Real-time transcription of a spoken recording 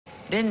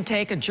Didn't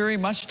take a jury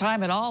much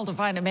time at all to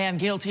find a man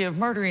guilty of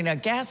murdering a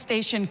gas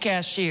station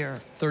cashier.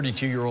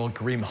 32-year-old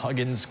Kareem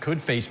Huggins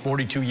could face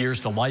 42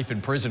 years to life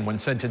in prison when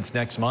sentenced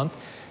next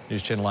month.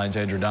 News Channel 9's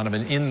Andrew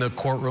Donovan in the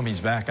courtroom. He's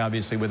back,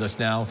 obviously, with us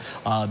now.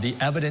 The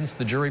evidence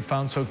the jury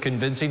found so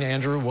convincing,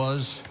 Andrew,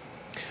 was...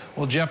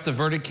 Well, Jeff, the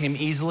verdict came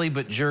easily,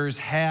 but jurors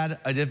had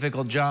a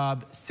difficult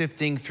job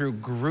sifting through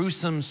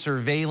gruesome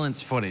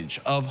surveillance footage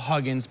of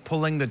Huggins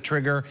pulling the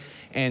trigger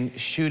and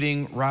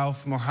shooting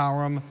Rauf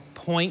Muharrem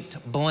point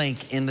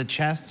blank in the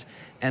chest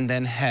and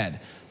then head.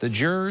 The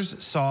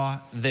jurors saw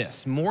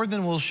this. More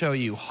than we'll show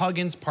you.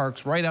 Huggins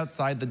parks right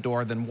outside the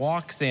door, then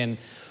walks in,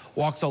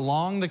 walks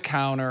along the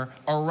counter,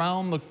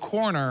 around the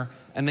corner,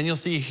 and then you'll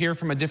see here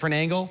from a different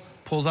angle,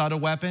 pulls out a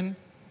weapon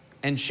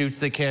and shoots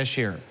the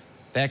cashier.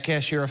 That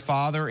cashier, a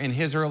father in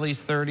his early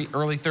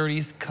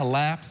 30s,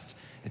 collapsed.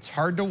 It's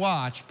hard to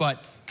watch,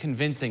 but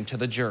convincing to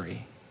the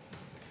jury.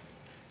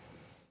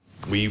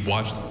 We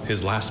watched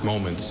his last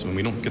moments, and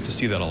we don't get to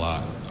see that a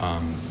lot.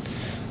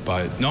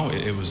 But no,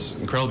 it was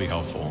incredibly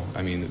helpful.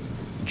 I mean,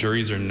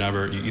 juries are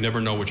never, you never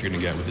know what you're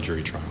going to get with a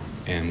jury trial.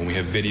 And when we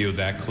have video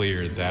that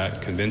clear,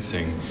 that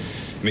convincing,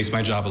 it makes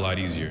my job a lot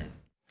easier.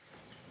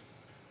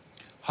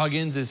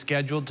 Huggins is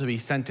scheduled to be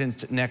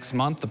sentenced next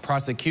month. The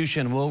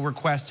prosecution will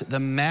request the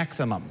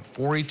maximum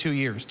 42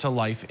 years to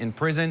life in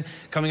prison.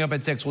 Coming up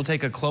at 6, we'll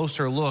take a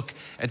closer look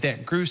at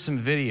that gruesome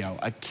video,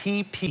 a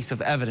key piece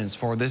of evidence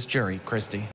for this jury. Christy.